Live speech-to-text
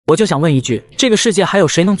我就想问一句，这个世界还有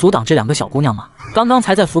谁能阻挡这两个小姑娘吗？刚刚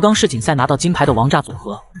才在福冈世锦赛拿到金牌的王炸组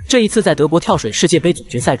合，这一次在德国跳水世界杯总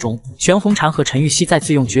决赛中，全红婵和陈芋汐再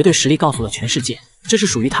次用绝对实力告诉了全世界，这是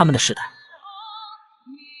属于他们的时代。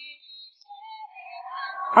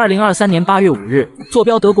2023年8月5日，坐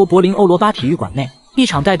标德国柏林欧罗巴体育馆内，一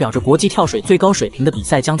场代表着国际跳水最高水平的比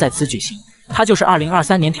赛将在此举行。它就是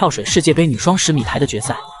2023年跳水世界杯女双10米台的决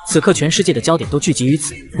赛。此刻全世界的焦点都聚集于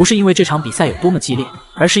此，不是因为这场比赛有多么激烈，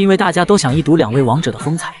而是因为大家都想一睹两位王者的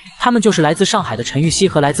风采。他们就是来自上海的陈芋汐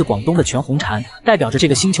和来自广东的全红婵，代表着这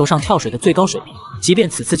个星球上跳水的最高水平。即便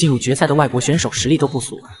此次进入决赛的外国选手实力都不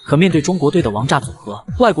俗，可面对中国队的王炸组合，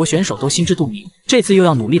外国选手都心知肚明，这次又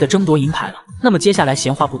要努力的争夺银牌了。那么接下来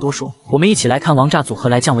闲话不多说，我们一起来看王炸组合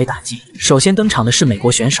来降维打击。首先登场的是美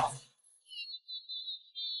国选手。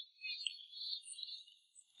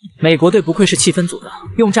美国队不愧是气氛组的，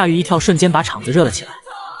用炸鱼一跳瞬间把场子热了起来，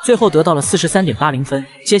最后得到了 43.80 分。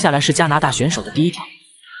接下来是加拿大选手的第一跳，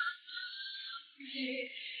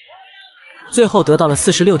最后得到了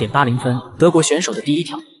 46.80 分，德国选手的第一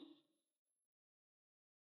跳。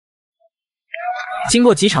经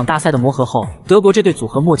过几场大赛的磨合后，德国这对组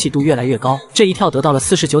合默契度越来越高，这一跳得到了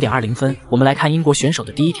 49.20 分。我们来看英国选手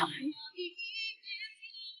的第一跳，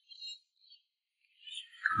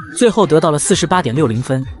最后得到了 48.60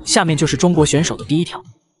 分。下面就是中国选手的第一跳，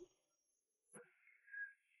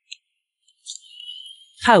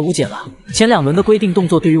太无解了！前两轮的规定动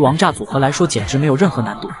作对于王炸组合来说简直没有任何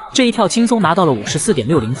难度，这一跳轻松拿到了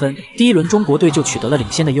 54.60 分。第一轮中国队就取得了领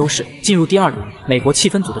先的优势，进入第二轮，美国气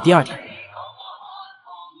氛组的第二跳。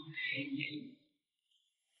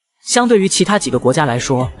相对于其他几个国家来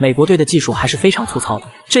说，美国队的技术还是非常粗糙的，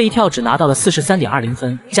这一跳只拿到了 43.20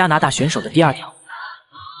 分。加拿大选手的第二跳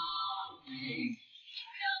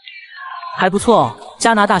还不错哦，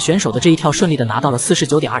加拿大选手的这一跳顺利的拿到了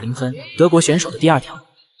 49.20 分。德国选手的第二跳，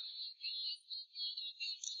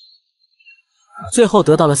最后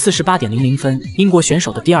得到了 48.00 分。英国选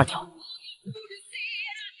手的第二跳，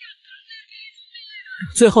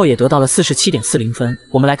最后也得到了 47.40 分。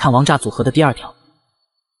我们来看王炸组合的第二跳。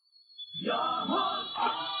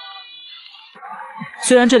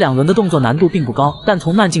虽然这两轮的动作难度并不高，但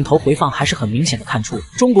从慢镜头回放还是很明显的看出，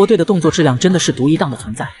中国队的动作质量真的是独一档的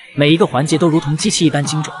存在，每一个环节都如同机器一般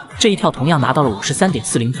精准。这一跳同样拿到了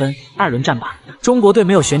 53.40 分。二轮战罢，中国队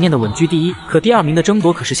没有悬念的稳居第一，可第二名的争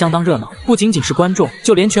夺可是相当热闹，不仅仅是观众，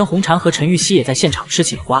就连全红婵和陈芋汐也在现场吃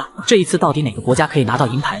起了瓜。这一次到底哪个国家可以拿到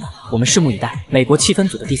银牌呢？我们拭目以待。美国气氛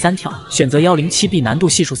组的第三跳，选择 107B 难度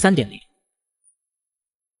系数 3.0。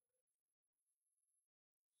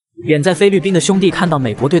远在菲律宾的兄弟看到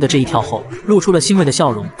美国队的这一跳后，露出了欣慰的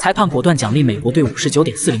笑容。裁判果断奖励美国队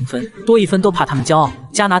 59.40 分，多一分都怕他们骄傲。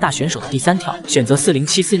加拿大选手的第三跳，选择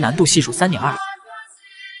 407C 难度系数 3.2。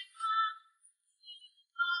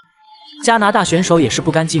加拿大选手也是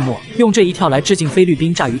不甘寂寞，用这一跳来致敬菲律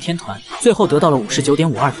宾炸鱼天团，最后得到了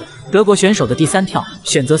 59.52 分。德国选手的第三跳，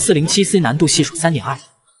选择 407C 难度系数 3.2。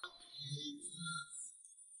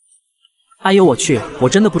哎呦我去，我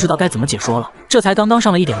真的不知道该怎么解说了，这才刚刚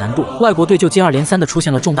上了一点难度，外国队就接二连三的出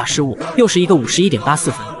现了重大失误，又是一个 51.84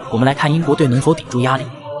 分。我们来看英国队能否顶住压力。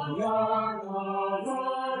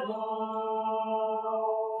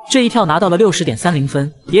这一跳拿到了 60.30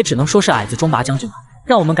 分，也只能说是矮子中拔将军了。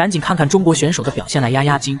让我们赶紧看看中国选手的表现来压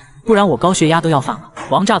压惊，不然我高血压都要犯了。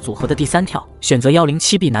王炸组合的第三跳，选择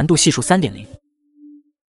 107B 难度系数 3.0。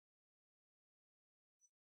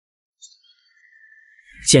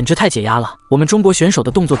简直太解压了！我们中国选手的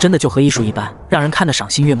动作真的就和艺术一般，让人看得赏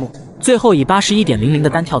心悦目。最后以 81.00 的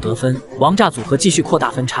单跳得分，王炸组合继续扩大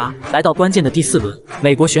分差，来到关键的第四轮，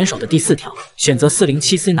美国选手的第四跳，选择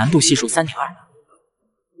 407C 难度系数 3.2。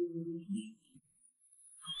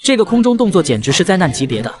这个空中动作简直是灾难级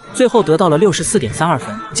别的，最后得到了 64.32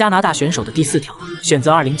 分。加拿大选手的第四跳，选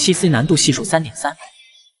择 207C 难度系数 3.3。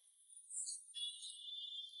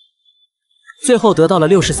最后得到了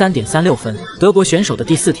 63.36 分。德国选手的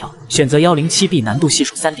第四跳，选择 107B 难度系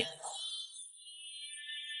数 3.0。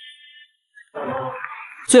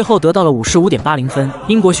最后得到了 55.80 分。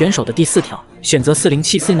英国选手的第四跳，选择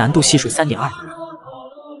 407C 难度系数 3.2。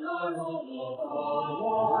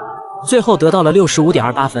最后得到了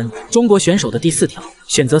 65.28 分。中国选手的第四跳，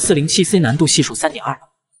选择 407C 难度系数 3.2。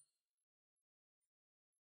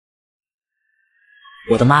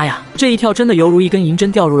我的妈呀，这一跳真的犹如一根银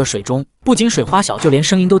针掉入了水中，不仅水花小，就连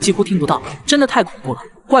声音都几乎听不到，真的太恐怖了。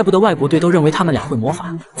怪不得外国队都认为他们俩会魔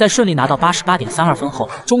法。在顺利拿到 88.32 分后，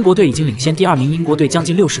中国队已经领先第二名英国队将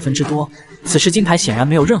近60分之多。此时金牌显然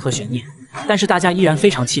没有任何悬念，但是大家依然非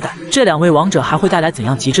常期待这两位王者还会带来怎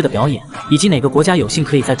样极致的表演，以及哪个国家有幸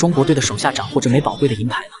可以在中国队的手下斩获这枚宝贵的银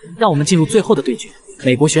牌呢？让我们进入最后的对决，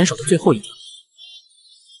美国选手的最后一条，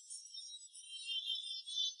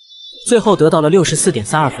最后得到了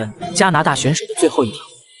64.32分，加拿大选手的最后一条，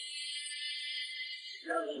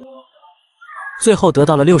最后得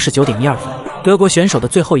到了69.12分，德国选手的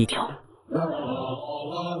最后一条，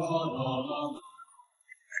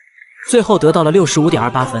最后得到了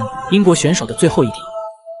65.28分，英国选手的最后一条，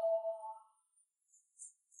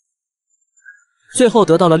最后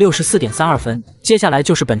得到了64.32分。接下来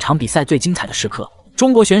就是本场比赛最精彩的时刻，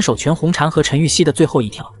中国选手全红婵和陈芋汐的最后一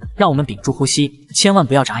条，让我们屏住呼吸，千万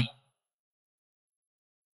不要眨眼。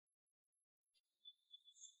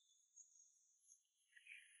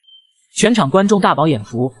全场观众大饱眼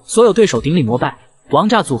福，所有对手顶礼膜拜。王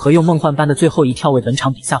炸组合用梦幻般的最后一跳为本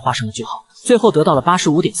场比赛画上了句号，最后得到了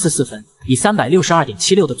85.44分，以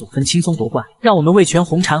362.76的总分轻松夺冠，让我们为全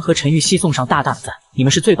红婵和陈芋汐送上大大的赞，你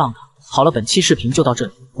们是最棒的！好了，本期视频就到这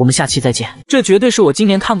里，我们下期再见。这绝对是我今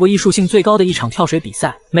年看过艺术性最高的一场跳水比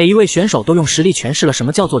赛，每一位选手都用实力诠释了什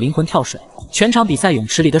么叫做灵魂跳水。全场比赛泳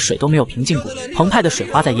池里的水都没有平静过，澎湃的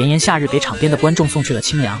水花在炎炎夏日给场边的观众送去了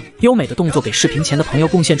清凉，优美的动作给视频前的朋友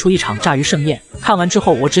贡献出一场炸鱼盛宴。看完之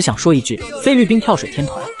后，我只想说一句：菲律宾跳水天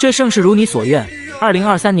团，这盛世如你所愿。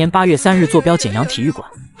2023年8月3日，坐标简阳体育馆。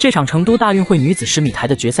这场成都大运会女子10米台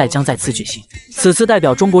的决赛将在此举行。此次代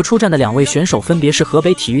表中国出战的2位选手分别是河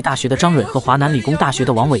北体育大学的张蕊和华南理工大学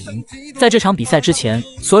的王伟莹。在这场比赛之前，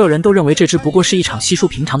所有人都认为这只不过是一场稀疏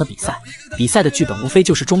平常的比赛，比赛的剧本无非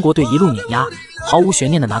就是中国队一路碾压，毫无悬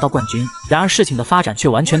念的拿到冠军。然而事情的发展却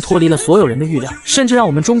完全脱离了所有人的预料，甚至让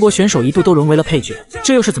我们中国选手一度都沦为了配角，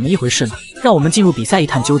这又是怎么一回事呢？让我们进入比赛一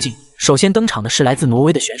探究竟。首先登场的是来自挪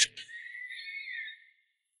威的选手。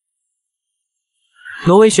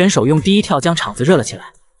挪威选手用第一跳将场子热了起来，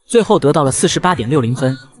最后得到了48.60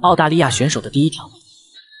分。澳大利亚选手的第一跳，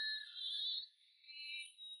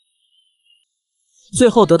最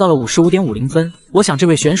后得到了55.50分。我想这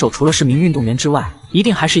位选手除了是名运动员之外，一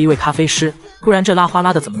定还是一位咖啡师，不然这拉花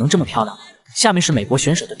拉的怎么能这么漂亮呢？下面是美国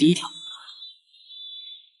选手的第一跳，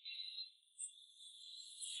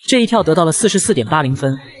这一跳得到了44.80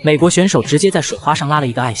分。美国选手直接在水花上拉了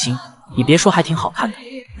一个爱心，你别说还挺好看的。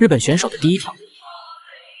日本选手的第一跳，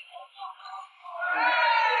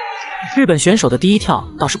日本选手的第一跳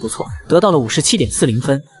倒是不错，得到了57.40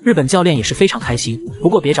分。日本教练也是非常开心，不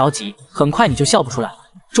过别着急，很快你就笑不出来了。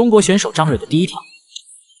中国选手张蕊的第一跳，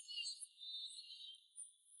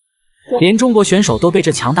连中国选手都被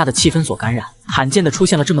这强大的气氛所感染，罕见的出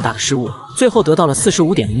现了这么大的失误，最后得到了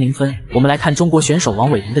45.00分。我们来看中国选手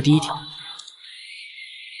王伟莹的第一跳，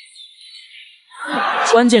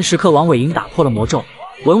关键时刻王伟莹打破了魔咒，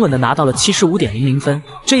稳稳的拿到了75.00分。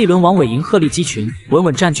这一轮王伟莹鹤立鸡群，稳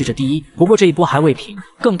稳占据着第一。不过这一波还未平，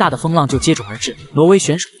更大的风浪就接踵而至。挪威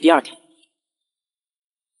选手的第二跳，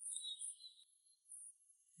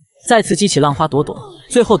再次激起浪花朵朵，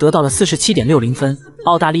最后得到了47.60分。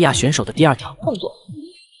澳大利亚选手的第二跳动作，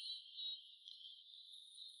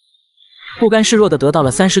不甘示弱的得到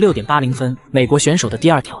了36.80分。美国选手的第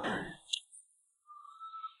二跳，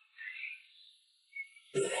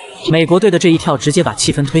美国队的这一跳直接把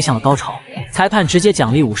气氛推向了高潮，裁判直接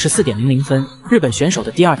奖励54.00分。日本选手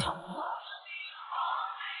的第二跳，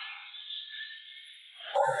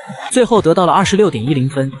最后得到了26.10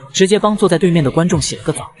分，直接帮坐在对面的观众洗了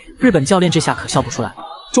个澡。日本教练这下可笑不出来了。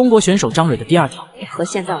中国选手张蕊的第二跳和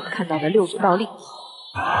现在我们看到的6组倒立。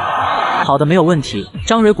好的，没有问题。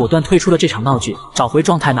张蕊果断退出了这场闹剧，找回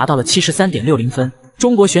状态，拿到了73.60分。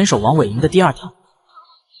中国选手王伟莹的第二跳，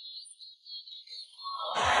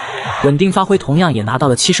稳定发挥，同样也拿到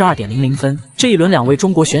了72.00分。这一轮2位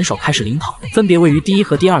中国选手开始领跑，分别位于第1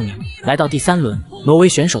和第2名。来到第3轮，挪威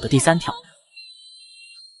选手的第三跳，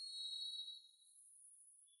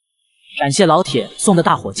感谢老铁送的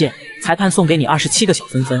大火箭，裁判送给你27个小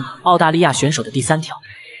分分。澳大利亚选手的第三跳，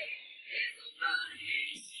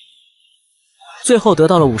最后得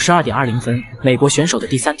到了52.20分。美国选手的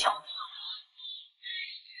第三跳，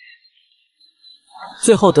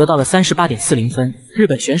最后得到了38.40分。日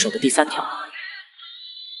本选手的第三跳，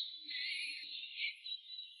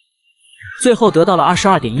最后得到了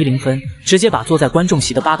22.10分，直接把坐在观众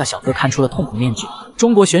席的8个小哥看出了痛苦面具。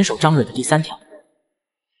中国选手张蕊的第三跳，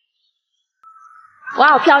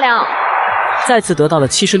哇，好漂亮！再次得到了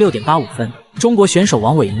76.85分。中国选手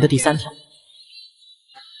王伟莹的第三跳，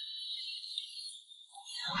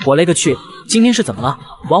我勒个去，今天是怎么了？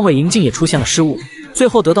王伟莹竟也出现了失误，最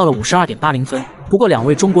后得到了52.80分。不过2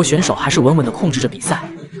位中国选手还是稳稳地控制着比赛，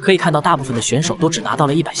可以看到大部分的选手都只拿到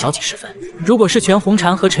了100小几十分。如果是全红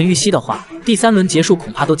婵和陈芋汐的话，第3轮结束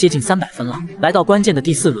恐怕都接近300分了。来到关键的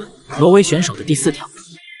第4轮，挪威选手的第4跳，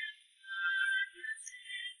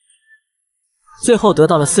最后得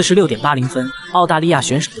到了46.80分。澳大利亚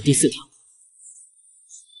选手的第4条，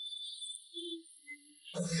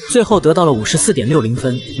最后得到了54.60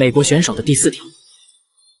分。美国选手的第4条，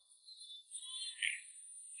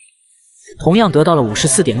同样得到了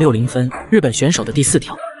54.60分。日本选手的第4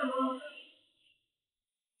条，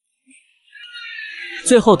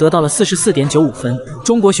最后得到了44.95分。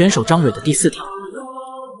中国选手张蕊的第4条，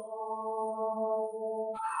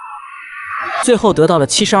最后得到了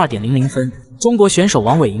72.00分。中国选手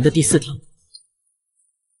王伟莹的第4条，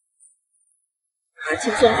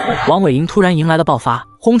王伟莹突然迎来了爆发，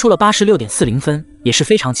轰出了86.40分，也是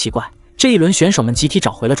非常奇怪。这一轮选手们集体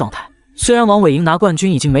找回了状态。虽然王伟莹拿冠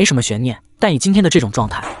军已经没什么悬念，但以今天的这种状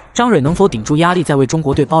态，张蕊能否顶住压力，再为中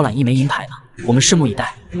国队包揽1枚银牌呢？我们拭目以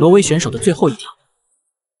待。挪威选手的最后一条，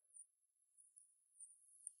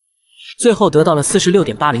最后得到了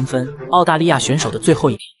46.80分。澳大利亚选手的最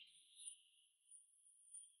后一条，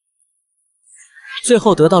最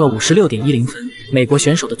后得到了56.10分。美国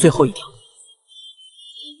选手的最后一条，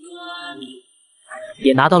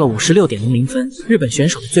也拿到了56.00分。日本选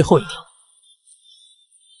手的最后一条，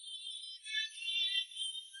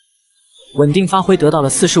稳定发挥得到了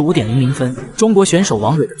45.00分。中国选手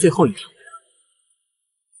王蕊的最后一条，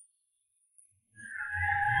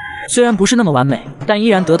虽然不是那么完美，但依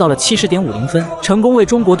然得到了70.50分，成功为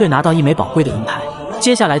中国队拿到1枚宝贵的银牌。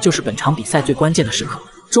接下来就是本场比赛最关键的时刻，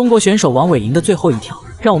中国选手王伟莹的最后一条，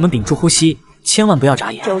让我们屏住呼吸，千万不要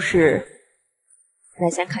眨眼。来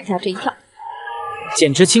先看一下这一跳，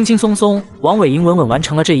简直轻轻松松，王伟莹稳稳完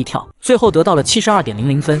成了这一跳，最后得到了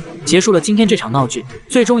72.00分，结束了今天这场闹剧，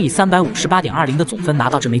最终以358.20的总分拿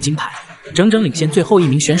到这枚金牌，整整领先最后一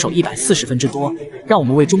名选手140分之多。让我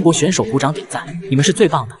们为中国选手鼓掌点赞，你们是最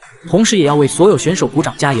棒的！同时也要为所有选手鼓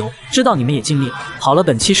掌加油，知道你们也尽力了。好了，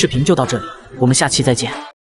本期视频就到这里，我们下期再见。